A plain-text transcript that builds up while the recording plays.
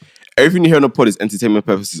Everything you hear on the pod is entertainment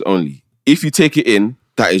purposes only. If you take it in,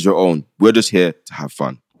 that is your own. We're just here to have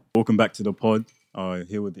fun. Welcome back to the pod.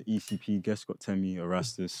 Here with the ECP guests, got Temi,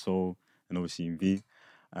 Erastus, Soul, and obviously V.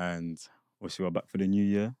 And obviously we're back for the new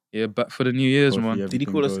year. Yeah, back for the New Year's, Hopefully man. Did he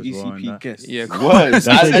call us everything goes well ECP and guests? Yeah, What? That's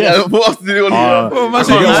a guess. What else did you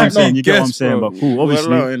want You get what I'm saying, but cool.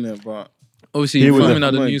 Obviously, obviously Here you're with filming the-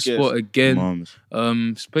 at a new spot again. mums.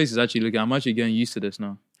 This place is actually looking. I'm actually getting used to this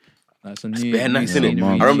now. That's a new. Bare nice, new innit? scenery,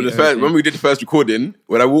 I remember the first everything. when we did the first recording.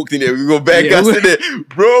 When I walked in there, we got bare Yeah, gas in it,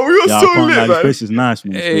 bro. We were Yeah, I so can't lie, lit, this man. place is nice,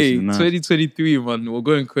 man. This place Hey, is nice. 2023, man. We're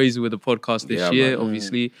going crazy with the podcast this Yeah, year. man.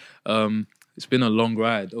 Obviously, it's been a long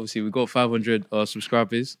ride. Obviously, we got 500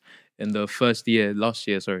 subscribers in the first year. Last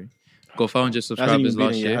year, sorry, got 500 subscribers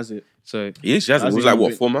last year. Has it? So Yeah, she hasn't. It was like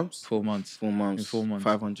what, 4 months? 4 months. 4 months. In 4 months.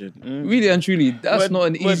 500. Really and truly, that's not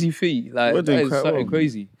an easy feat. Like we're that doing is quite something well.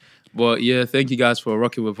 crazy. But yeah, thank you guys for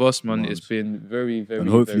rocking with us, man. It's been very, very, And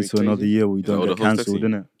hopefully very to another crazy. year we don't all get the host cancelled,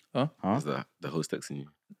 texting innit? Is that the host texting you?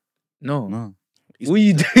 No. No. What are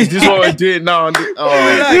you doing? This is what we're doing now. This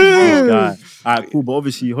guy. Alright, cool. But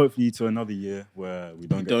obviously, hopefully to another year where we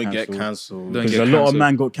don't get cancelled. Don't Because get a lot of cancelled.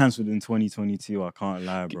 man got cancelled in 2022. I can't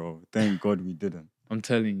lie, bro. Thank God we didn't. I'm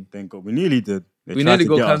telling you. Thank God. We nearly did. They We tried nearly to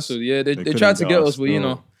got get us. cancelled. Yeah, they couldn't tried to get us, but you bro.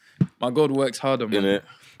 know, my God works harder, man. Innit?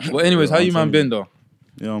 But anyways, how I'm you man telling been though?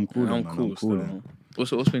 Yeah, I'm cool. I'm man. cool I'm cool.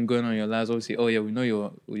 still. What's been going on in your lives? Obviously, oh yeah, we know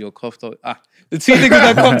you're coughed up. The two niggas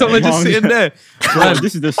that coughed up are just sitting there. Bro,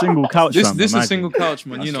 this is the single couch. This fam, is imagine. single couch,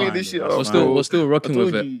 man. You know, Clear this shit up, we're still rocking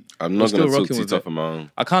with it. I'm We're not still gonna talk rocking too with tough it. on my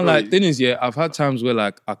own. I can't like. Thing is, yeah, I've had times where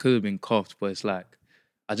like I could have been coughed, but it's like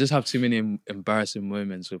I just have too many embarrassing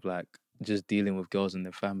moments with like just dealing with girls and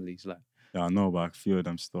their families. Like, Yeah, I know, but I feel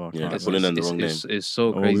them still. I Yeah, can't they're lie. calling them the wrong name. It's so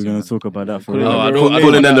Oh, crazy. we're gonna man. talk about that for Calling Oh, real. I don't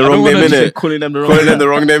Calling them the wrong name, innit? Calling them the wrong Calling them the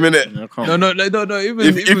wrong name, innit? No. Even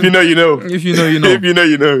If you know, you know. if you know, you know. If you know,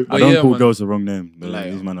 you know. I But don't yeah, call man. girls the wrong name.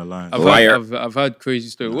 Liar. These men are lying. I've had crazy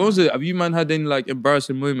stories. What was it? Have you man had any like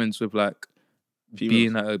embarrassing moments with like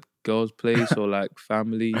being at a girl's place or like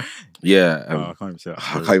family? Yeah. Oh, I can't even say that.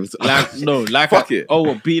 I can't even- Like, no, like, Fuck it. Oh,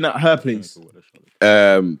 what, being at her place? You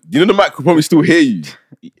know the mic could probably still hear you.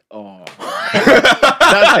 Oh.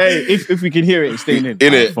 That's, hey, if we can hear it, it's staying in.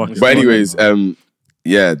 In it. fuck it. But anyways,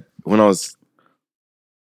 yeah, when I was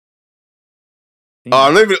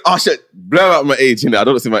I'm not even shit, blur out my age, innit? I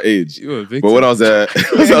don't say my age. You're a victim. But when I was a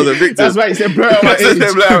victim. That's why he said blur out my I said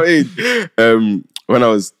age. blur out age. When I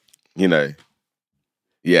was, you know,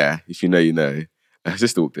 yeah, if you know, you know. Her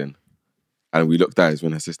sister walked in. And we looked eyes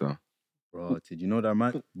when her sister. Bro, did you know that,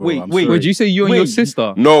 man? Bro, Wait, I'm wait, sorry. Wait, did you say you and your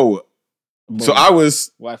sister? No. So I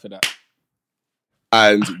was, Why for that?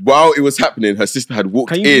 and while it was happening, her sister had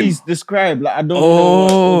walked Can you in. please describe? Like, I don't know.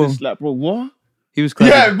 Oh. What this, like, bro, what? He was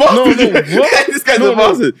crying. Yeah, bastard. what? This guy's a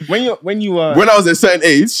bastard. When you were When I was at a certain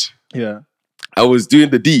age, yeah. I was doing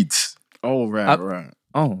the deeds. Oh right.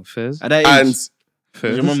 Oh, Fez. At that age, And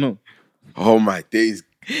does your mum know? oh my days.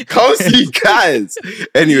 Can't see guys.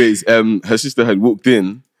 Anyways, her sister had walked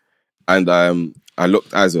in and I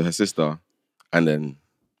locked eyes with her sister and then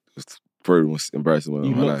it was probably the most embarrassing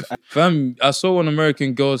moment of my life. Fam, I saw one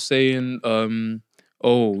American girl saying,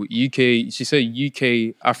 UK, she said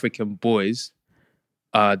UK African boys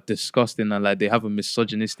are disgusting and like they have a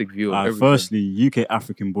misogynistic view of everything. Firstly, UK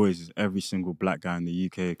African boys is every single black guy in the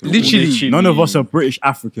UK. 'Cause Literally. none of us are British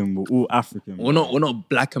African. We're all African. We're not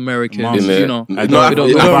black Americans, Mum. you know. No, we don't-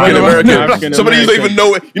 African American. African Somebody you don't American. even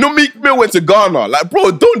know it. You know, Meek Mill went to Ghana. Like,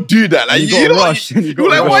 bro, don't do that. Like, You you got know, rushed. You you got were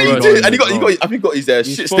like, why are you rushed. doing? And he got, I think he got his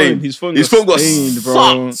shit phone- stained. his phone His got phone got stained,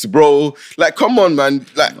 bro. sucked, bro. Like, come on, man.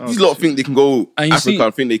 Like, these lot think they can go And you Africa see-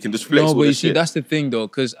 and think they can just flex No, all but you this see, shit. that's the thing though,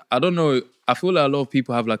 because I don't know. I feel like a lot of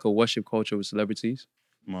people have like a worship culture with celebrities.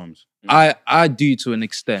 Mums. I do to an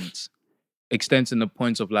extent in the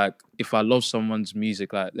point of like, if I love someone's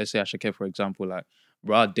music, like let's say Ashake for example, like,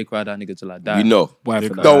 bro, I'd dick ride that nigga till I die. We know. Why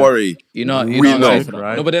for that? Don't worry. You know We what I'm know. saying? Dick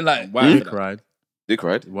ride. No, but then like, Why Dick for that? ride. Dick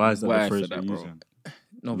ride. Why is that Why the phrase for that, you're bro? using?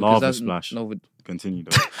 no, because Lava that's splash. no, but Continue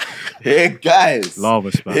though. Hey, guys.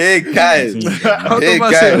 Lava splash. Hey, guys. Continue, How Hey, come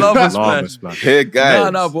I say guys. lava Lava splash? splash. Hey,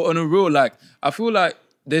 guys. No, but on a real, like, I feel like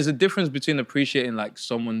there's a difference between appreciating like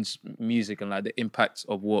someone's music and like the impact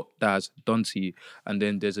of what that has done to you, and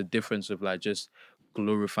then there's a difference of like just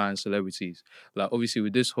glorifying celebrities. Like obviously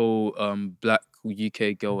with this whole black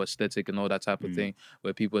UK girl aesthetic and all that type of thing,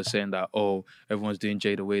 where people are saying that everyone's doing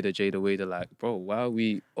Jada Waiter, like, bro, why are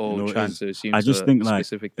we all You know, trying it's- to assume I just a think like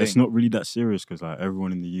specific thing? it's not really that serious because like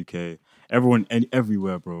everyone in the UK, everyone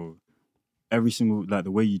everywhere, bro, every single like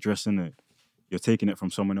the way you dress in it, you're taking it from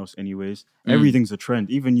someone else anyways. Everything's a trend.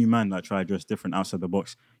 Even you man like try to dress different outside the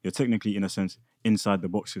box. You're technically in a sense inside the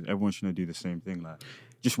box because everyone's trying to do the same thing. Like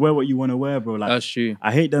just wear what you want to wear, bro. Like, That's true.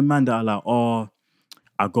 I hate them man that are like, oh,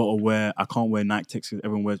 I can't wear Nike Techs because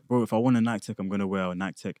everyone wears. Bro, if I want a Nike Tech, I'm gonna wear a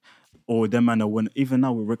Nike Tech. Or them man that even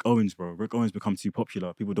now with Rick Owens, bro. Rick Owens become too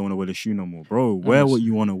popular. People don't want to wear the shoe no more, bro. Wear what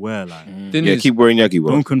you want to wear, like. Yeah, keep wearing Yagi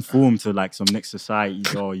Don't words. conform to like some next society.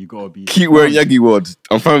 Oh, you gotta be. Keep wearing Yagi words.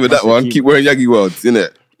 I'm fine with that one. Keep wearing Yagi words,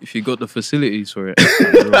 innit? If you got the facilities for it.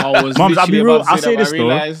 I was Mums, I'll be literally real. about to I'll say say that, this but I though.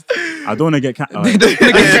 realised- I don't want to get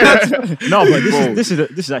no, but this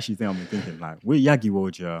is actually the thing I'm thinking. Like with Yagi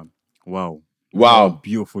world, yeah. Wow. Wow.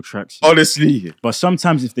 Beautiful tracks. Honestly. But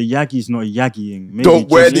sometimes if the Yagi's not Yaggying, maybe Don't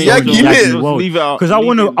wear the just Yagi don't in it. World. Leave it out. Because I Leave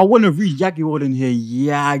wanna it. read Yagi World in here.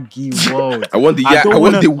 Yagi World. I want the I Yagi. don't I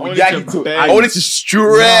want wanna- the want it Yagi to to. bend. I want it to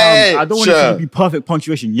stretch. I don't want it to be perfect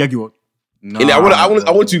punctuation. Yagi World. No. And I want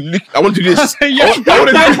to do this. I want to do this.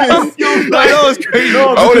 That was crazy.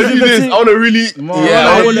 No, I want to because do the this. thing- I want to really. I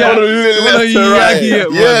want to really left to right. Yagi it,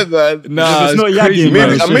 Yeah, man. Nah, it's not it's Yagi, crazy, man.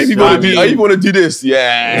 Maybe It's I maybe just want to Yagi. do. I even want to do this.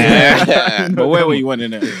 Yeah. But where were you want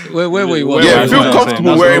in it? Where were you? Where Yeah, were feel you want? comfortable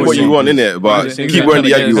That's wearing what what I'm you want in saying. it, but Yeah, keep wearing the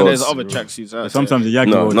yeah, Yagi yeah, There's words. other tracksuits out Sometimes the Yagi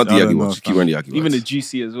No, World. not the I don't Yagi know, words. Keep fam. wearing the Yagi there. Even the words.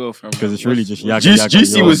 GC as well, fam. Because it's really just Yagi.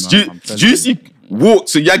 Juicy Yagi was World, man. I'm telling you. Juicy walked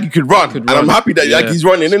so Yagi could run, and I'm happy that Yeah. Yagi's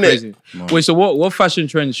running, It's innit? crazy. Wait, so what fashion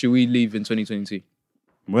trends should we leave in 2022?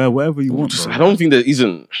 Wear whatever you want, bro. I don't think there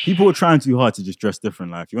isn't. People are trying too hard to just dress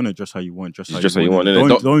different. Like, if you want to dress how you want, dress how you want.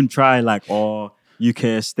 innit? Don't try like, oh, UK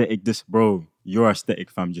aesthetic. This, bro, your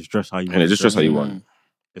aesthetic, fam. Just dress how you want. And just dress how you want.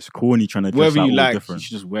 It's corny trying to dress Wherever out you all like, you different.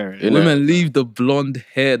 should just wear it. Innit? Women leave the blonde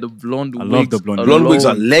hair, the blonde I wigs. love the blonde. Blonde wigs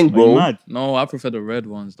are alone. length, Are you bro. mad? No, I prefer the red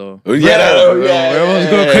ones though. Oh, yeah, Everyone's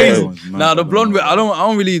going Red crazy. ones, man. Nah, the blonde wig. I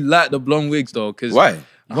don't really like the blonde wigs though. Cause Why?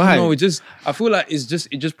 I don't know. I feel like it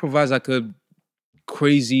just provides like a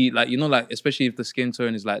crazy, like, you know, like, especially if the skin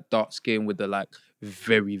tone is like dark skin with the like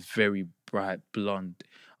very, very bright blonde.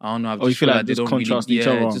 I don't know. I Oh, you feel like they just don't contrast really, each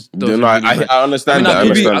other? it just doesn't No, really match. I understand that. I I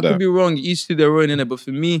understand could be that. wrong. Each to their own, innit? But for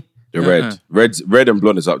me, The red and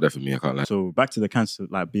blonde is up there for me. I can't lie. So back to the cancel,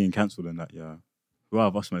 like being cancelled and that. Yeah, who out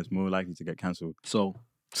of us man is more likely to get cancelled? So,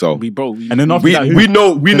 So we And then after we that, who? we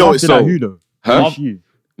know Then it's after so. that, who though? Huh? Who's you?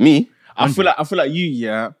 Me? I feel like you,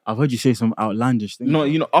 yeah. I've heard you say some outlandish things. No,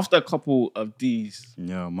 you know, after a couple of these,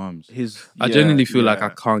 Yeah, mums. I genuinely feel like I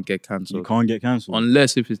can't get You cancelled. can't get cancelled.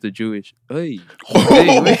 Unless if it's the Jewish. Hey.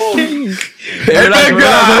 Hey, my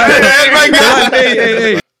God.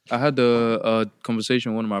 Hey. I had a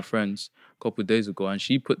conversation with one of my friends a couple of days ago, and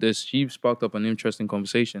she sparked up an interesting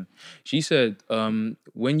conversation. She said,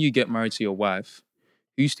 when you get married to your wife,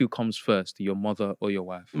 who still comes first, your mother or your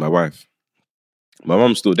wife? My wife. My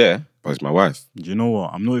mom's still there, but it's my wife. Do you know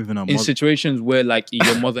what? I'm not even a In mother. situations where like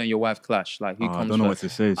your mother and your wife clash, like who I comes don't know what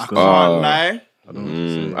first? to say. I still. can't lie. I don't know what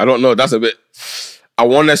to say. I don't know. That's a bit. I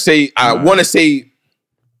want to say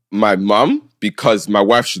my mum because my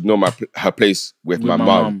wife should know her place with my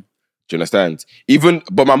mum. Do you understand?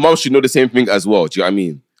 But my mom should know the same thing as well. Do you know what I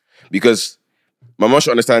mean? Because my mom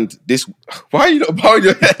should understand this. Why are you not bowing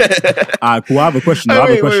your head? Alright, cool. I have a question.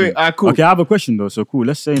 Wait. Cool. Okay, I have a question though. So cool.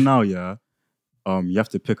 Let's say now, yeah, you have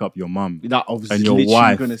to pick up your mum. That obviously And your literally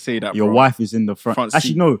wife. gonna say that. Your bro. wife is in the front. Front Actually,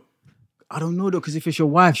 seat. no. I don't know though, because if it's your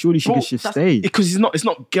wife, surely she should stay. Because it's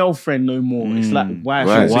not girlfriend no more. It's like wife.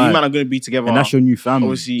 Right. So you man are gonna be together. And that's your new family.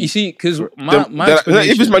 obviously. You see, because Then- my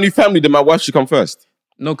if it's my new family, then my wife should come first.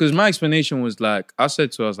 No, because my explanation was like, I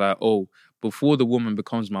said to her, I was like, oh, before the woman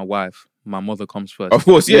becomes my wife, my mother comes first. Of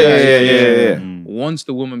course, yeah. Once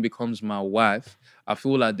the woman becomes my wife, I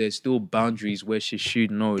feel like there's still boundaries where she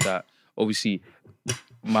should know that, obviously,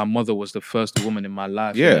 my mother was the first woman in my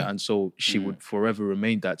life. Yeah. And so she would forever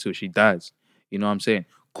remain that till she dies. You know what I'm saying?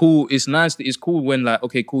 Cool. It's nice. It's cool when like,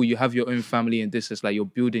 okay, cool. You have your own family and this is like, you're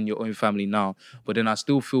building your own family now. But then I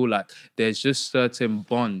still feel like there's just certain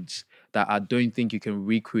bonds that I don't think you can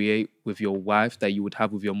recreate with your wife that you would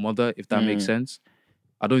have with your mother, if that makes sense.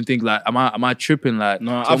 I don't think like, am I tripping? Like,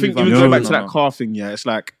 No, tell I me think if I'm even going back to tripping or that not. car thing, yeah, it's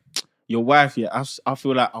like your wife, yeah, I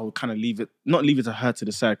feel like I would kind of not leave it to her to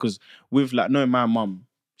decide, because with like knowing my mum,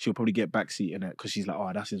 she'll probably get backseat in it because she's like,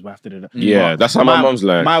 oh, that's his wife. Da-da-da. Yeah, that's how my mum's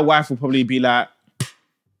like. My wife will probably be like,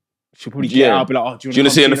 she'll probably get out, be like, oh, do you wanna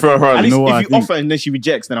sit in the front row? At You least know what I if you think? offer and then she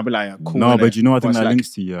rejects, then I'll be like, yeah, cool. No, innit? but you know, I think But that it's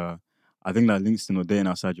links to I think that links to not dating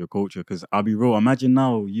outside your culture. Because I'll be real. Imagine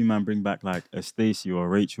now you man bring back like a Stacey or a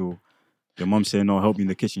Rachel. Your mum saying, "No, help me in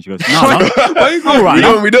the kitchen." She goes, "No, all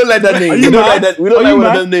right." We don't like that name. Are We you don't mad? like that. We Are don't like you one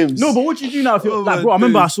of mad? them names. No, but what do you do now? If you're, like, bro, I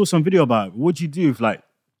remember I saw some video about it. What do you do if like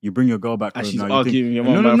you bring your girl back And home she's now, you arguing with your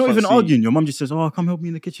mum no, by the not front even seat. arguing. Your mum just says, "Oh, come help me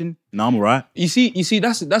in the kitchen." No, I'm alright. You see,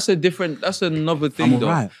 that's another thing I'm though.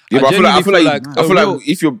 alright. Yeah, but I feel like a real-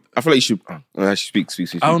 you should. Speak.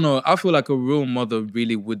 I don't know. I feel like a real mother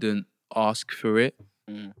really wouldn't ask for it.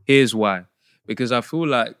 Here's why. Because I feel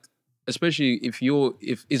like, especially if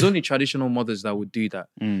it's only traditional mothers that would do that.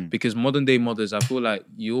 Because modern day mothers, I feel like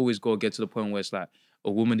you always got to get to the point where it's like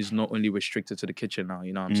a woman is not only restricted to the kitchen now.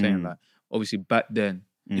 You know what I'm saying? Like, obviously back then,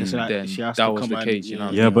 So like, then she has that to was come the and- case. You know? What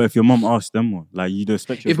I'm Yeah, saying? but if your mom asked them what, like you'd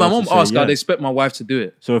expect your If my girl mom to say asked, yeah. I'd expect my wife to do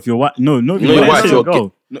it. So if your wife, no, your your wife, wife, your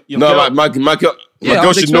go. Your No, girl- my girl I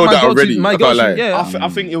would should expect know my that girl to- already. My I girl can't lie. should, yeah. I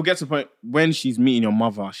think it'll get to the point when she's meeting your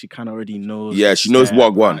mother, she kind of already knows. Yeah, she knows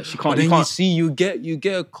what one. Like, she But can't. then You you can't. see, you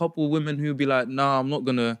get a couple women who be like, nah, I'm not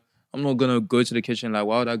gonna go to the kitchen. Like,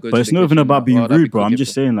 why would I go? But to it's the not even kitchen? about Like, why being would I be rude, bro. I'm cooking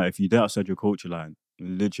just for- saying, like, if you date outside your culture, like,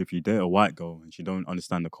 literally, if you date a white girl and she don't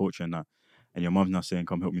understand the culture and that, and your mom's not saying,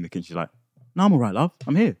 "Come help me in the kitchen," she's like, "No, I'm alright, love.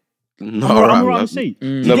 I'm here. No, I'm alright, alright. I'm love. safe." Do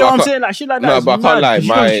you No, get but what I I'm can't- saying? Like, shit like that. No, is but I can't mad, lie.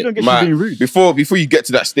 'cause she don't get she's being rude. Before you get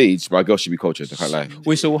to that stage, my girl should be cultured. I can't lie.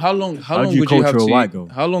 Wait, so how long do would you you have culture a to? white girl?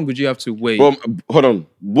 How long would you have to wait? Well, hold on.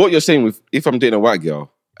 What you're saying with if I'm dating a white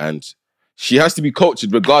girl and she has to be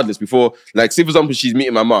cultured regardless before, like, say for example, she's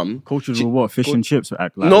meeting my mum. Culture with what? Fish and chips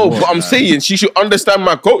act like. No, what? but I'm Like, saying she should understand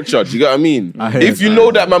my culture. Do you get what I mean? I hear If you that,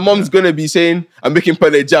 know that my mom's gonna be saying, "I'm making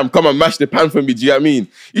penne jam, come and mash the pan for me," do you get what I mean?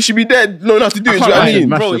 You should be there knowing how to do it. Do you know what I mean?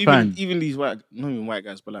 Mash Bro, the pan. even these white, not even white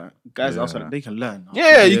guys, but like guys Yeah. outside, they can learn.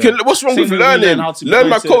 Yeah, you can. What's wrong Same with way we learning? how to Learn go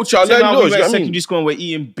my to- culture, same learn how we yours. went You know what I secondary mean? school and we're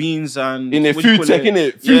eating beans and In a what do you food call tech, it?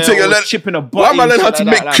 innit? Food Yeah, tech, or learn- chip in a butt. Why am I learning how and to shit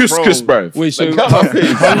make like that, couscous, bro? Wait, so Like, get my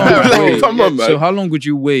face. how long? Like, wait, come on, man. So how long would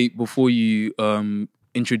you wait before you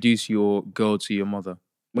introduce your girl to your mother?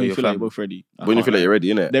 When or you your feel like family? you're both ready. When you feel like you're ready,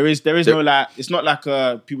 innit? There is no like, it's not like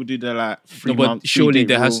people do the like 3 No, but months. surely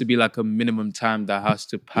there has to be like a minimum time that has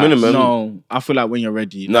to pass. Minimum. No, I feel like when you're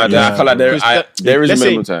ready. Nah, Yeah, I feel like there is a let's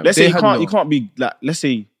minimum say, time. Let's say They you had can't. no- You can't be like. Let's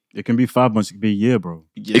say It can be 5 months. It could be a year, bro.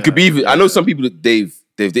 It could be even. I know some people that they've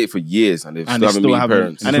dated for years and they've and still they haven't still been haven't.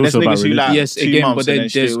 parents. And then It's there's also niggas who about like Yes, 2 again, months but and then then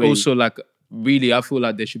straight there's away. also like really, I feel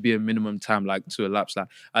like there should be a minimum time like to elapse. Like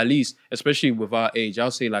at least, especially with our age,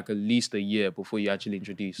 I'll say like at least a year before you actually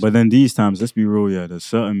introduce. But then these times, let's be real, yeah, there's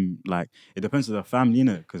certain, like, it depends on the family,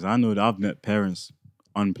 innit? Because I know that I've met parents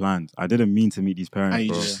unplanned. I didn't mean to meet these parents, And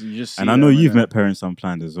you bro. just see And I know them, you've innit? met parents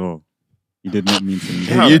unplanned as well. You did not mean to meet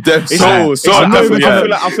Yeah. You dead It's so like- so. I different, feel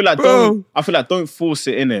yeah. I feel like don't force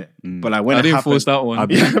it in it. But like when I it didn't happens, force that one. I'll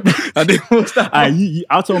be- I didn't force that.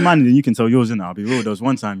 I'll tell man, then you can tell yours, innit? I'll be real. There was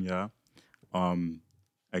one time, yeah.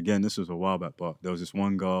 Again, this was a while back, but there was this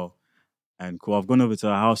one girl, and cool. I've gone over to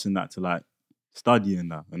her house and that to like study and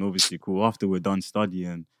that, and obviously, cool. After we're done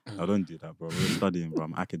studying, I don't do that, bro. We're studying, bro.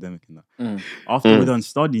 I'm academic and that. After we're done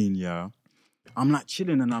studying, yeah, I'm like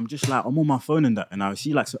chilling and I'm just like I'm on my phone and that, and I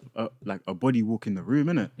see like a body walk in the room,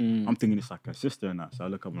 innit? I'm thinking it's like her sister and that. So I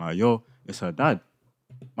look up, I'm like, yo, it's her dad.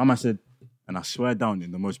 Mama said, and I swear down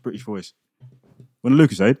in the most British voice, when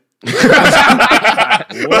Lucas said.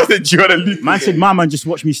 What's the Jordan? Man said, my man just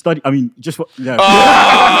watched me study. I mean, just what? Yeah. Cool,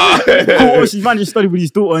 Oh! obviously, man just studied with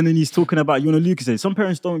his daughter, and then he's talking about you know Lucas. Said some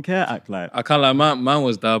parents don't care. Act like I can't lie, man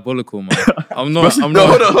was diabolical, man. I'm not. I'm No,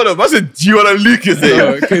 not. hold on. What's a Jordan Lucas?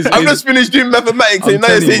 No, 'cause I've it's- just finished doing mathematics and now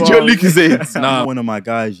you're telling saying you, Jordan Lucas. Nah. one of my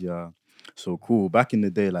guys, yeah. So cool. Back in the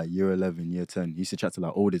day, like year 11, year 10, he used to chat to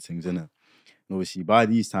like older things, innit? And obviously, by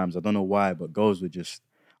these times, I don't know why, but girls were just.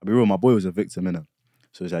 I'll be real. My boy was a victim, innit?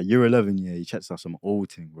 So it's like year 11, yeah. He chats out some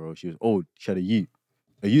old thing, bro. She was old. She had a youth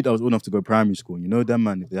that was old enough to go primary school. You know them,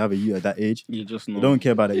 man. If they have a youth at that age, you just know. they don't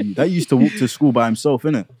care about that youth. That used to walk to school by himself,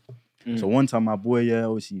 innit? So one time, my boy, yeah,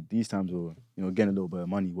 obviously these times were, you know, getting a little bit of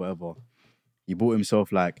money, whatever. He bought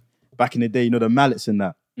himself like back in the day, you know, the mallets and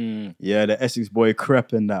that. Yeah, the Essex boy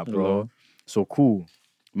crepe and that, bro. Hello. So cool.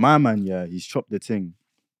 My man, yeah, he's chopped the thing.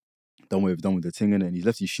 Done with the thing in it, and he's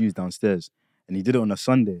left his shoes downstairs. And he did it on a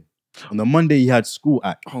Sunday. On the Monday, he had school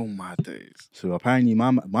act. Oh my days. So apparently,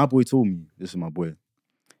 my boy told me, this is my boy.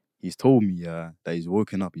 He's told me that he's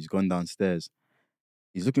woken up, he's gone downstairs.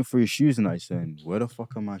 He's looking for his shoes and he's saying, where the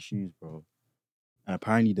fuck are my shoes, bro? And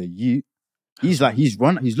apparently he's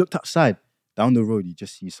looked outside, down the road, he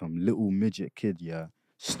just sees some little midget kid, yeah,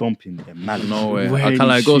 stomping in malice. No way. I wearing can't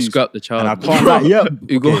like his go shoes. scrap the child. And I can't like, yeah.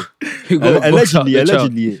 You go. okay. You go. go scrap the child.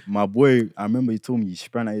 Allegedly, my boy, I remember he told me he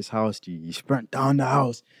sprang at his house, G. He sprang down the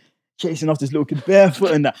house, chasing off this little kid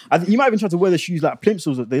barefoot and that. I think he might even try to wear the shoes like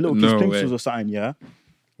plimsolls, they little kids No plimsolls way. or something, yeah.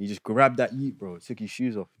 He just grabbed that yeet, bro, took his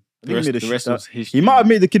shoes off. I think The he made rest was history. He might have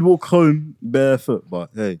made the kid walk home barefoot, but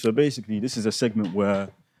hey. So basically, this is a segment where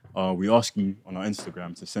we ask you on our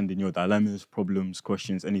Instagram to send in your dilemmas, problems,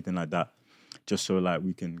 questions, anything like that, just so like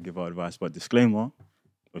we can give our advice. But disclaimer,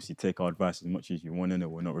 obviously take our advice as much as you want in it.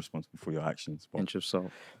 We're not responsible for your actions. But Inch of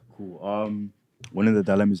salt. cool. One of the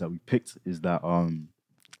dilemmas that we picked is that alright,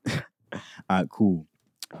 cool.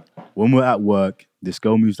 When we're at work, this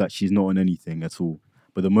girl moves like she's not on anything at all.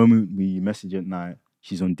 But the moment we message at night,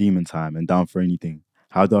 she's on demon time and down for anything.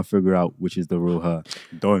 How do I figure out which is the real her?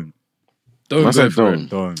 Don't. Don't I go said for don't. it.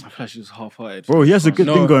 Don't. I feel like she was half-hearted. Bro, he has a good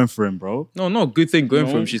No. thing going for him, bro. No, not good thing going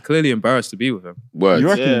for No. him. She's clearly embarrassed to be with him. Words. You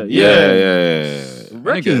reckon? Yeah.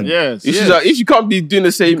 Reckon? Yes. If you can't be doing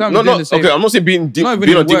the same, You can't be doing the same. okay. I'm not saying being Not even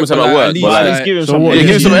being on in demon work, time but at like, work, at least but At like, least give him So some what? yeah, give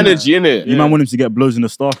him some Yeah. energy in it. You might want him to get blows in the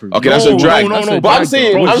staff room. Okay, that's No, a drag. no, no, But I'm drag,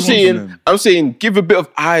 saying, bro. I'm What's saying, wrong with I'm saying, give a bit of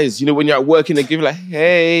eyes. You know, when you're at work and they give like,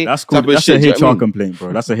 hey, That's cool. type of That's shit, a do you know what I HR mean? complaint,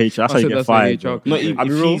 bro. That's a HR. That's how I you said get that's a fired, HR bro. complaint. Not I'll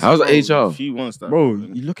be real. How's that HR? If he wants that. Bro,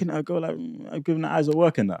 you looking at a girl like, I'm giving the eyes at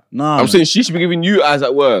work and that. Nah, I'm man. saying she should be giving you eyes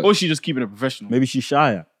at work. Or she just keeping it professional. Maybe she's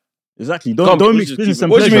shy. Exactly. Come, Don't we mix just business keep it-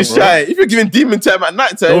 and What do you pleasure, mean bro. shy? If you're giving demon time at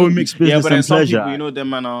night time, Don't mix Yeah, business but then and some pleasure. people, you know, them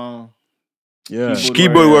man are... Yeah.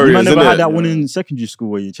 keyboard You warriors, might never innit? had that one in secondary school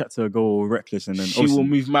where you chat to a girl all reckless and then She will obviously-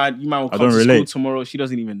 move mad. You might will I come don't to school relate. tomorrow. She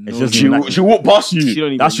doesn't even know. It's just- She walk past you. She don't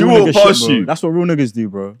even That's She real walk nigga past shit, bro. you. That's what real niggas do,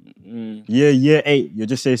 bro. Mm. Year 8, you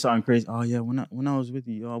just say something crazy. Oh yeah, when I was with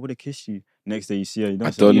you, I would have kissed you. Next day you see her, you don't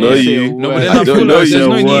I say don't yeah. know say you. a No, word. but then I I don't feel know like you. there's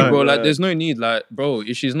no need, Word. bro. Like, there's no need. Like, bro,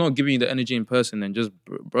 if she's not giving you the energy in person, then just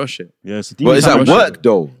brush it. Yeah, it's a But it's demon at time, work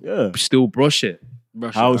though. bro. Yeah. Still brush it.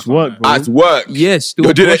 Brush How it, it's I can't work, lie. bro. At work. Yes, still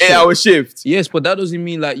You're doing an brush it. 8-hour shift. Yes, but that doesn't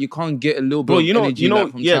mean like you can't get a little bit Bro, of you know, energy.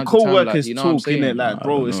 Like, from yeah, time to time, co-workers like, you know what I'm talk, saying? innit? Like, I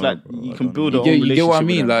bro, don't it's know, like bro. you I can don't build know. a own You get what I relationship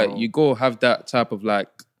mean? with them, Like, bro. you go have that type of like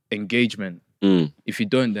engagement. If you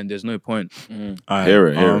don't, then there's no point. Alright, Hear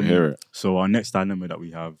it. So our next dilemma that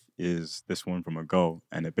we have is this one from a girl,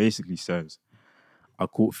 and it basically says, I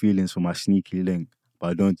caught feelings for my sneaky link, but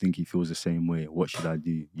I don't think he feels the same way. What should I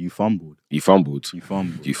do? You fumbled. You fumbled. You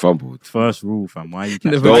fumbled. You fumbled. First rule, fam. Why are you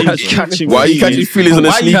Never catching catch- catching Why are you catching feelings on a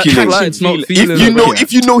Why you sneaky catching link? It's not feelings? feelings.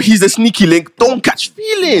 If you know he's a sneaky link, don't catch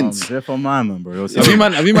feelings. There for my man, bro. Have you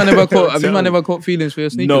man never caught feelings for your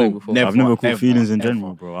sneaker No, link before? never. I've never caught Ever, feelings in ever.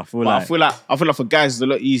 general, bro. I feel But like I feel like for guys, it's a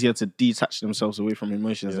lot easier to detach themselves away from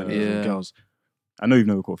emotions than it is Yeah. with girls. I know you've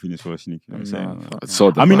never caught feelings for a sneaky. You know what I'm Nah, saying? fuck.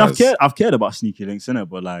 So I mean, the I've cared about sneaky links, innit?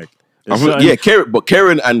 But like, I there's feel, certain- yeah, but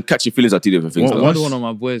caring and catching feelings are two different things. What- though. I what- had one of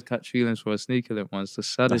my boys catch feelings for a sneaker link once. The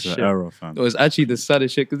saddest that's shit. an error, fam. It was actually the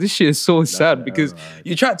saddest shit because this shit is so sad an because error,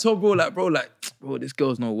 you try to tell bro, this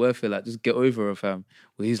girl's not worth it. Like, just get over her, fam.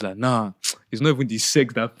 Well, he's like, nah, it's not even the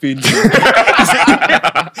sex that feeds you.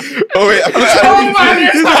 Oh wait,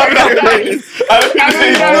 yeah.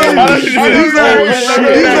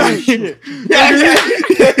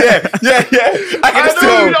 I can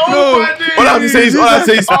still. All I have to say is Bele.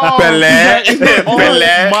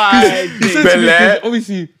 Bele.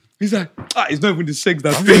 Obviously, he's like, it's not even the sex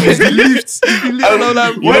that feeds you. And I'm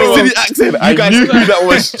like, When you see the accent, I knew who that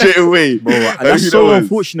was straight away. Bro, I knew that's who so that was.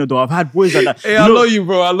 unfortunate, though. I've had boys like that. hey, I love you,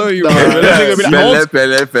 bro. I love you, bro.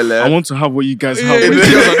 Bele. I want to have what you guys Yeah, have.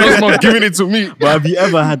 yeah. That's not giving it to me. But have you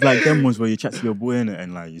ever had like them ones where you chat to your boy in it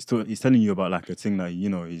and like he's telling you about like a thing that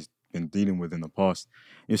he's been dealing with in the past?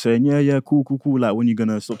 You're saying, yeah, cool. Like, when you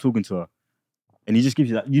gonna stop talking to her? And he just gives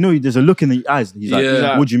you that. There's a look in the eyes. He's like,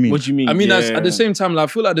 Yeah. what do you mean? What do you mean? I mean, Yeah. at the same time, like,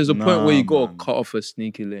 I feel like there's a point Nah, where you gotta man. cut off a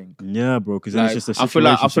sneaky link. Yeah, bro. Because then Like, it's just a I feel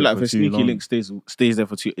like if situationship a for too sneaky long. link stays there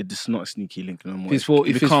for two, it's not a sneaky link no more. If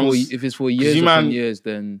it's for years you upon man- years,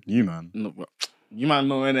 then You man. No, bro. You might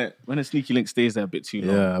know when a sneaky link stays there a bit too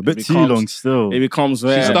long. Yeah, a it bit too becomes- long still. It becomes she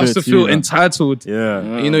where starts to bit too feel long. entitled.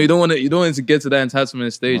 Yeah. You know, you don't want it to get to that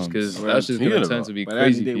entitlement stage because Well, that's just thinking gonna turn about to be But at the end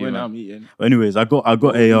of crazy the for day, you, when man. I'm eating. But anyways, I got a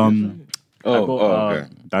Okay.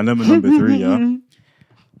 dilemma number 3. Yeah.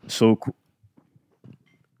 So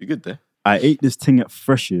You good there? I ate this thing at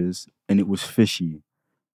Freshers and it was fishy.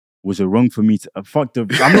 Was it wrong for me to fuck the? I'm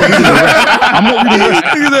not reading the rest. I'm not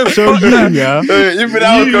reading the rest. So You've been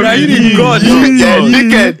out Nah, you need God.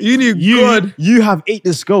 You need God. You have ate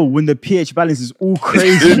this girl when the pH balance is all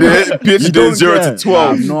crazy. PH You doing don't 0 care. to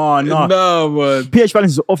 12. No. Nah, man. pH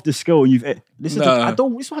balance is off the scale and you've ate. Listen, Nah.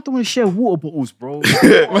 this is why I don't want to share water bottles, bro. No,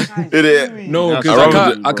 That's because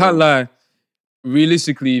wrong, I can't lie.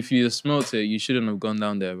 Realistically, if you smelt it, you shouldn't have gone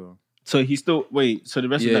down there, bro. So he still wait. So the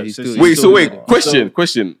rest Yeah, of that. he's so still- he's Wait, still-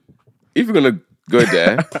 question. If you're gonna go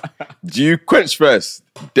there, do you quench first,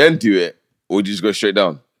 then do it, or do you just go straight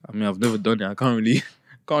down? I mean, I've never done it. I can't really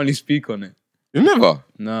speak on it. You never.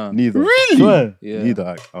 Nah. Neither. Really? Swear. Yeah. Neither.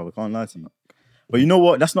 I can't lie to you. But you know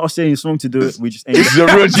what? That's not us saying it's wrong to do it. We just ain't. This is a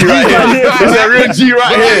real G right here. This is a real G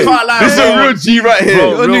right here. can't lie, This is a bro. real G right here.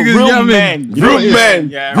 Bro, niggas real yamming. men. Real men.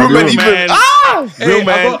 Yeah, Real men real even. men. Real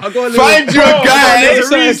man. I got a little- Find your guy.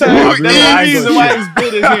 There's a reason. who There's a is- reason why he's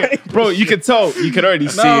build it. Bro, you can tell. You can already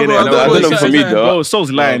see Nah, it. bro, I don't know for me though. Bro,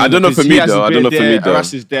 Soul's lying. I don't know for me, though. I don't know for me, though.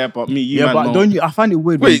 Aras is there, but me, you Yeah, man but know. don't you? I find it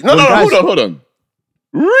weird. Wait, when no, guys- hold on.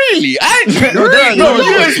 Really? You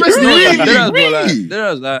especially really.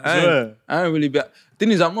 There was like, Swear. I ain't really be.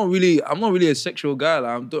 thing is, I'm not really a sexual guy.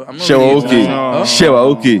 Like, I'm not Shewa really. okay.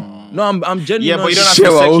 Shewa okay. No, I'm genuinely. Yeah, not but you don't have to be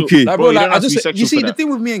Shewa sexual. okay. Like, Bro, bro, you like don't I have to be just, sexual you see, for the that. thing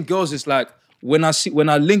with me and girls is like when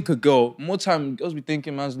I link a girl, more time girls be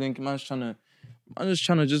thinking man's just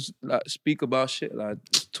trying to just like speak about shit, like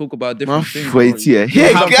talk about different things. Wait bro. here.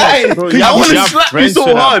 Hey have- guys, bro, I you want to have slap you friends so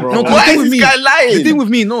for that, hard. bro. No, 'cause Why the is thing with this me- guy lying? The thing with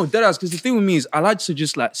me, no, deadass, because the thing with me is I like to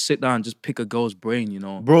just like sit down and just pick a girl's brain, you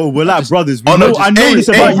know. Bro, we're like brothers. We Oh, no, know, just- I know hey, this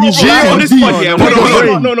hey, about bro, you. G on this pod,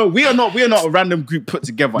 yeah. No, we are not a random group put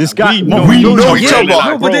together. This Like, guy- we we know know each each other. other. Like,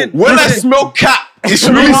 No, but bro, then- When I Listen. smell cat, it's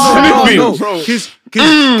really No, slipping. no,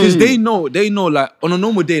 because they know, like on a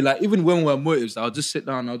normal day, like even when we're motives, I'll just sit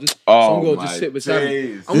down, some girl my just sit beside me.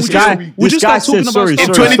 days. And This we guy- just, we this just guy start talking said about sorry, stuff.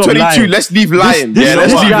 In sorry, stop 2022, lying. let's leave lying. this Yeah,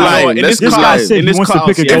 let's guy- leave no, lying. in Let's this leave guy lying. said in he this wants to cut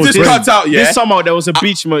pick a out, If girl's this brain. cuts out, yeah. This summer there was a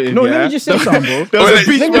beach motive. No, yeah? let me just say something, bro. There was a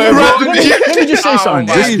beach Let me just say Oh, something.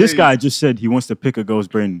 my This guy just said he wants to pick a girl's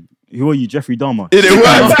brain. Who are you, Jeffrey Dahmer? It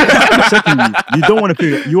was. Secondly, you don't want to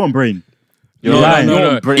pick. You want brain. You're No, lying.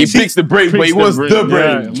 no. He picks the brain, but he wants the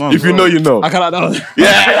brain. Yeah, man, If you know, you know. I can't like that.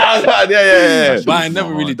 Yeah. But I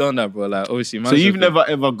never really done that, bro. Like obviously, So you've never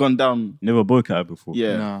ever gone down? Never broke at her before.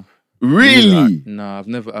 Yeah. Really? Nah, I've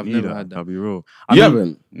never Neither. had I'll that. be real. You I mean,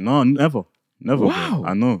 haven't? No, never. Never. Wow. Bro.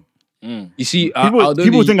 I know. You see,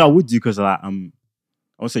 People think I would do because like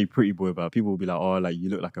I would say pretty boy, but people will be like, oh, like you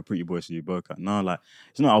look like a pretty boy, so you broke out. No, like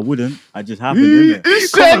it's not. I wouldn't. I just happened. Innit? He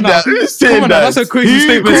said that. He said Come on now, that. that's a crazy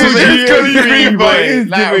statement to make. He's gonna be Pretty boy. He's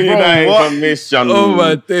Like, giving you bro, that what? information. Oh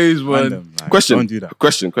my days, man. Random, like, Question. Don't do that.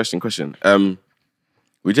 Question.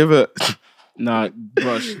 Would you ever? Nah,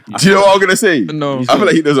 brush. Do you know what I'm gonna say? No. I feel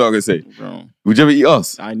like he knows what I'm gonna say. Bro, Would you ever eat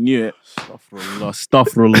us? I knew it.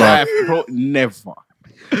 Astaghfirullah. Like, bro, never.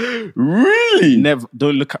 Really? Never.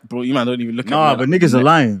 Don't look at, bro. You man don't even look at Nah, me. but like, niggas are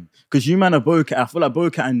lying. Because you man are broke at. I feel like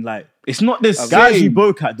broke at and like It's not the guys you same.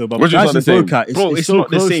 broke at though, but What do you guys mean you it's not the broke at, Bro, it's it's so not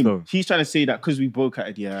the close, same. though. He's trying to say that because we broke at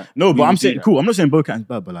it, yeah. No, we but I'm would do saying that. cool. I'm not saying broke at is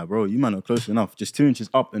bad, but like, bro, you man are close enough. Just 2 inches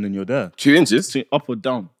up and then you're there. 2 inches? So up or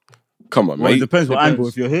down. Come on, Well, it mate. depends what Depends. angle.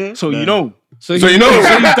 If you're here, So you then- know. So you know, you've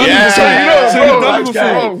done it before. yeah, So you've bro, done it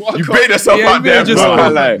like, before. you paid yourself Yeah, out you there, just- bro. No, I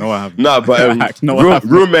haven't. Like, No, I haven't. nah, but No, I haven't.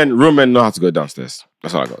 room men know how to go downstairs.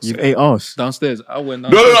 That's all I got to say. You've ate ass. Downstairs, I went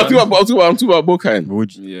down. No, I'm talking about Bokan.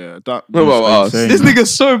 Would you? Yeah. That, What about us? saying? This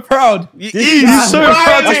nigga's so proud. He's so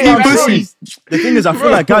proud to be pussy. The thing is, I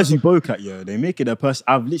feel like guys who broke at, yeah, they make it a person.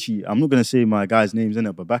 I'm not gonna say my guys' names in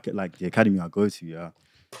it, but back at like the academy I go to, yeah,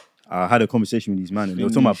 I had a conversation with these men and they were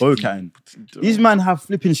talking about Bocat and these men have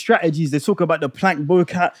flipping strategies. They talk about the plank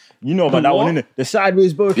Bocat, you know about that one, innit? The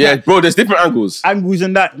sideways Bocat, Yeah, bro, there's different angles. angles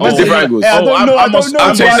and that. There's different angles. I don't know.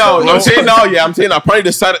 I'm saying now, I'm saying now, probably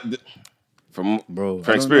the side, from Bro,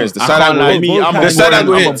 from experience, the I side can't angle, lie, me, I'm the side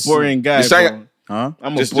angle a hits. boring guy, The side- bro. Huh?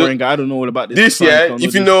 I'm Just- a boring guy. I don't know all about this. This, Sun yeah, cone, if all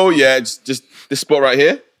you this. know, yeah, just this spot right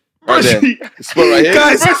here, right there, this spot right here.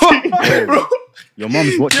 Guys, bro, Your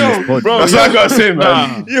mom's watching this pod. that's what I gotta say,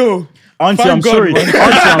 man. yo, Auntie, Thank I'm God, sorry. man. Auntie,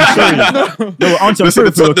 I'm sorry. No, Auntie, I'm Listen,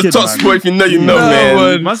 sorry for your the kid, top man. spot, if you know, you know,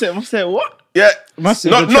 man. Man said, what? Yeah,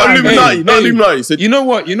 Massive. not The triangle. Illuminati, Hey, not hey. Illuminati. So you know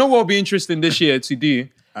what will be interesting this year to do,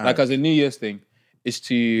 like as a New Year's thing, is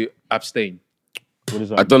to abstain. What is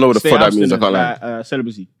that? I don't know what the Stay fuck that means. I can't lie. abstinent, like,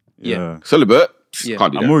 celibacy. Yeah. Celibate? Yeah.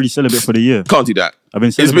 Can't do I'm that. already celibate for the year. Can't do that. I've been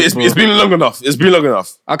It's celibate been long enough. It's been long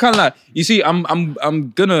enough. I can't lie. You see, I'm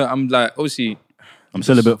like obviously I'm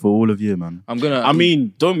celibate for all of year, man. I'm gonna. I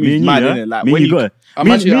mean, don't Me move and you, mad, yeah? innit? Like, me when and you got it. I'm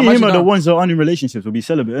Me actually- and I'm him actually are the down. ones that are in relationships. Will be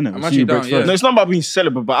celibate, innit? I'm actually down, yeah. No, it's not about being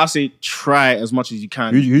celibate, but I say try as much as you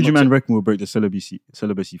can. Who do you not man to- reckon will break the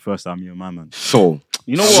celibacy first out of me and my man? So,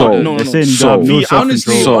 You know what? So- no, They're no. saying you So- don't have no Me,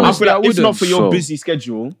 honestly, self-control. So- I honestly, feel I like if not for your So- busy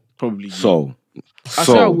schedule, probably. you. so, I said I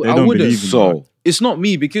so, They I don't wouldn't. believe in so. It's not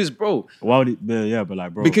me because, bro. Why would it? Yeah, but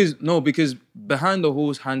like, bro. Because behind the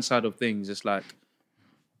whole hand side of things, it's like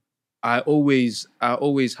I always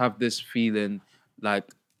have this feeling like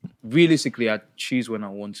realistically I choose when I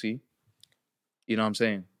want to. You know what I'm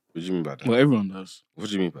saying? What do you mean by that? Well, everyone does. What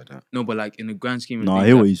do you mean by that? No, but like in the grand scheme of no, I things,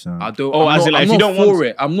 hear like, what you're saying. I don't. Oh, I'm as not, in, like, I'm if you not don't for want-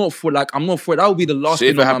 it. I'm not for it. That would be the last So thing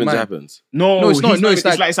if it on my happens, it mind. happens. No, it's not. he's No, not- it's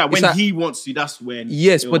like- it's like it's when like- he wants to, that's when.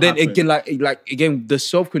 Yes, it but then will happen. again, like again, the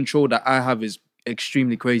self control that I have is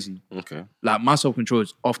extremely crazy. Okay. Like my self control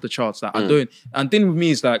is off the charts. Like I don't. And thing with me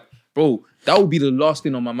is like, bro, that would be the last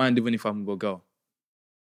thing on my mind, even if I'm with a girl.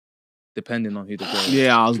 Depending on who the girl is.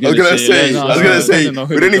 Yeah, I was I was gonna say, no, I was no, gonna no, say, no, no,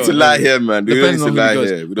 we don't need to no, lie no. here, man. We don't Depending need on to who lie the girl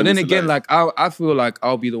here. is. We But don't then need to again, lie. like I feel like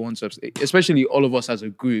I'll be the one to abstain, especially all of us as a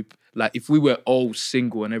group. Like if we were all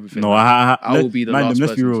single and everything. No, like, I will be the man, last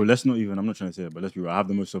let's be person real. to- Let's not even. I'm not trying to say it, but let's be real. I have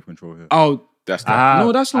the most self control here. Oh That's that.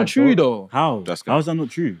 no, that's not true though. How? That's How is that not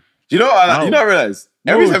true? Do you know what I How? realize?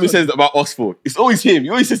 Every No, time he it's says about Oxford, it's always him. He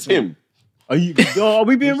always says him. Are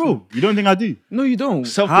we being real? You don't think I do? No, you don't.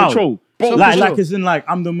 Self-control. Bro, Like as in like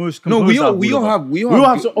I'm the most No, composed. we all have.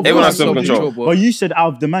 Everyone has self-control. But you said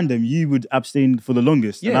out of the man, them you would abstain for the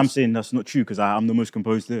longest, and Yes. I'm saying that's not true because I'm the most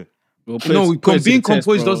composed there. Well, No, put it to being the test,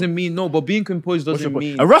 composed bro. doesn't mean no, but being composed doesn't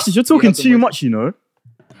mean. Russell, you're talking have the too most- much, you know.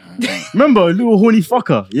 Remember, a little horny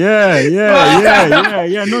fucker. Yeah.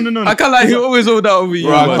 No. I can't lie, he always hold that over you.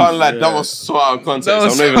 Bro, I man. can't lie. That was so out of context. That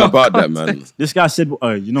was I'm not even so about that, man. This guy said,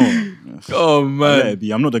 you know, Oh let man. it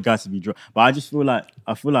be. I'm not the guy to be drunk, but I just feel like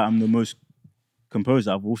I'm the most composed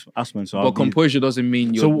out of all Asman. So, But composure doesn't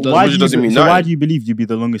mean you're. so why do you doesn't mean so why nothing. do you believe you'd be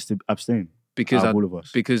the longest to abstain? because out of all of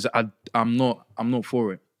us? because I'm not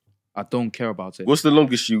for it. I don't care about it. What's the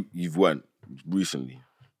longest you've went recently?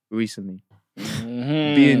 Recently,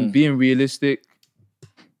 Mm-hmm. being realistic,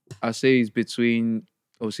 I say it's between.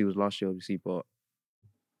 Obviously, it was last year, obviously, but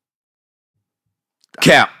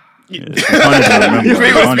Cap. I can't even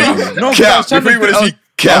remember. I can't even remember. no. but I Cap. was trying to If we were to think- see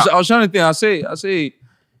cap. I was trying to think. I say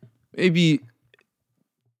maybe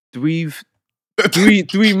three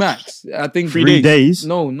max. I think 3 days.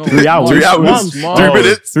 No, 3 hours. 3 hours. Months. 3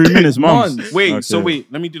 minutes. 3 minutes, months. Months. Wait, Okay. so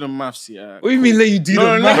wait, let me do the maths. Yeah. What do you mean? Let you do No,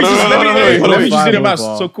 the let me maths? just let me Hold on, let me just do the five maths.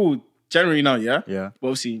 over. So cool. January now, yeah. Yeah. But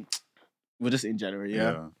obviously, we're just in January,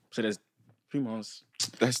 yeah. Yeah. So there's 3 months.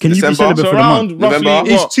 That's Can you be December. celibate So for the around month? roughly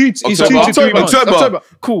November. It's what? 2 to October. 3 months. October.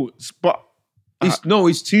 Cool. But It's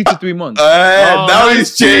 2 to 3 months. Now now it's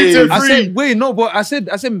it's 2 to changed. I 3. said wait, no, but I said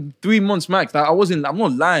 3 months max. Like, I'm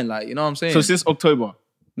not lying. Like, you know what I'm saying? so since October.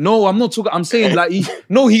 No, I'm not talking. I'm saying like he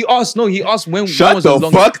asked when Shut was the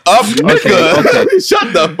long- fuck up, nigga.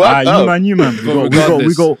 Shut the fuck up. You man. We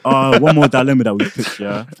regardless. got one more dilemma that we picked,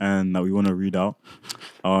 yeah, and that we want to read out.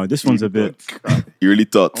 This one's a bit. You really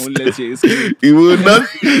thought. I won't let you escape. You will not.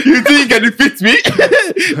 You think you can defeat me?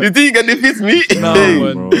 You think you can defeat me? Nah,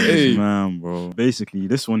 Hey. man. Hey. Bro. Basically,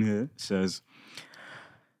 this one here says,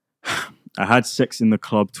 I had sex in the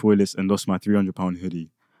club toilets and lost my £300 hoodie.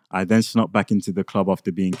 I then snuck back into the club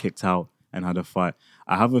after being kicked out and had a fight.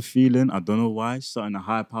 I have a feeling, I don't know why, something a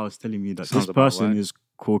higher power is telling me that Sounds this about person right. is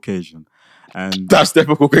Caucasian. And That's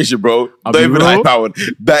definitely Caucasian, bro. I'll Don't be even real. high powered.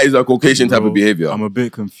 That is a Caucasian type bro, of behavior. I'm a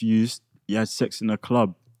bit confused. He had sex in a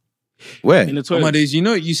club. Where? In the Oh my toilet. days,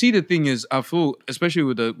 you see the thing is, I feel, especially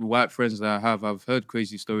with the white friends that I have, I've heard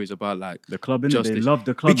crazy stories about like The club, innit? They Justice. love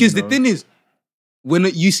the club. because you the know? thing is, when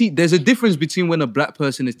you see, there's a difference between when a black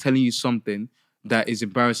person is telling you something that is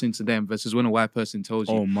embarrassing to them versus when a white person tells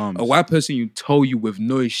you. Oh, mums. A white person you tell you with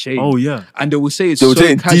no shame. Oh, yeah. And they will say it's They will so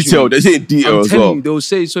say in casual. detail. They say in detail I'm as telling well. you, they'll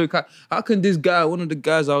say so. How can this guy, one of the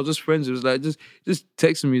guys I was just friends with, was like just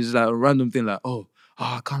texting me, just like a random thing, like, oh,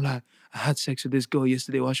 I can't lie, I had sex with this girl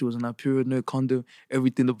yesterday while she was on her period, no condom,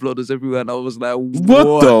 everything, the blood was everywhere, and I was like,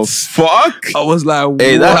 What the fuck? I was like,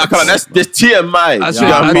 Hey, what? that's TMI. I You said, know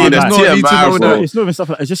what I I mean? did That's not need to TMI, know bro. that. It's not even stuff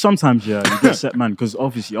like that. It's just sometimes, yeah, you get set, man, because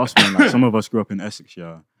obviously us, man, like some of us grew up in Essex,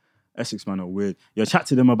 yeah. Essex, man, are weird. You chat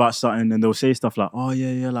to them about something and they'll say stuff like, oh,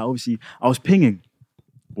 yeah, like obviously, I was pinging.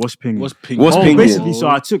 What's pinging? What's pink? What's pinging? Basically, so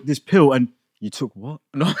I took this pill and you took what?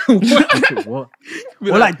 No, You took what?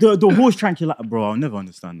 Or like the horse tranquilizer, bro, I'll never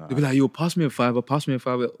understand that. they'll be like, yo, pass me a fiver, pass me a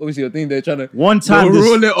fiver. Obviously, I think they're trying to One time, they'll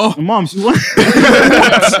roll it off. Moms,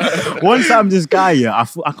 one time, this guy, yeah,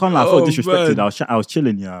 I can't lie, I felt Oh, disrespected. man. I was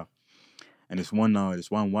chilling, yeah, and this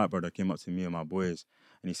one white brother came up to me and my boys,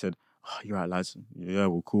 and he said, oh, "You're right, lads. Yeah,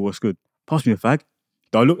 well, cool. What's good? Pass me a fag.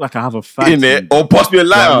 Do I look like I have a fag? In to it. you? Or pass me a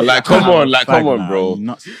Do I lighter. look Like, I have come a on. Like, fag, come on, nah? bro. You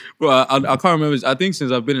nuts? Bro, I can't remember. I think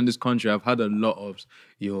since I've been in this country, I've had a lot of,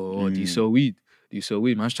 yo, do you sell weed? Do you sell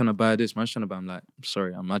weed? Man's trying to buy this. Man's trying to buy. I'm like, I'm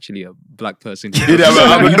sorry, I'm actually a black person. Yeah,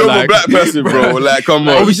 I'm a normal Like, black person, bro. Like, come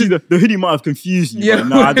on. Obviously, the hoodie might have confused you. Yeah, Yeah,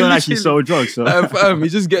 no, I don't actually literally. sell drugs. So. Fam, it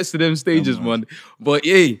just gets to them stages, man. But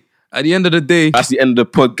yeah, at the end of the day, That's the end of the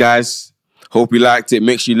pod, guys. Hope you liked it.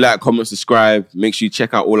 Make sure you like, comment, subscribe. Make sure you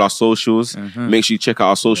check out all our socials. Make sure you check out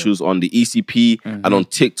our socials on the ECP and on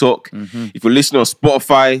TikTok. If you're listening on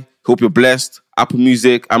Spotify, hope you're blessed. Apple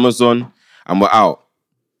Music, Amazon, and we're out.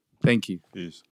 thank you. Peace.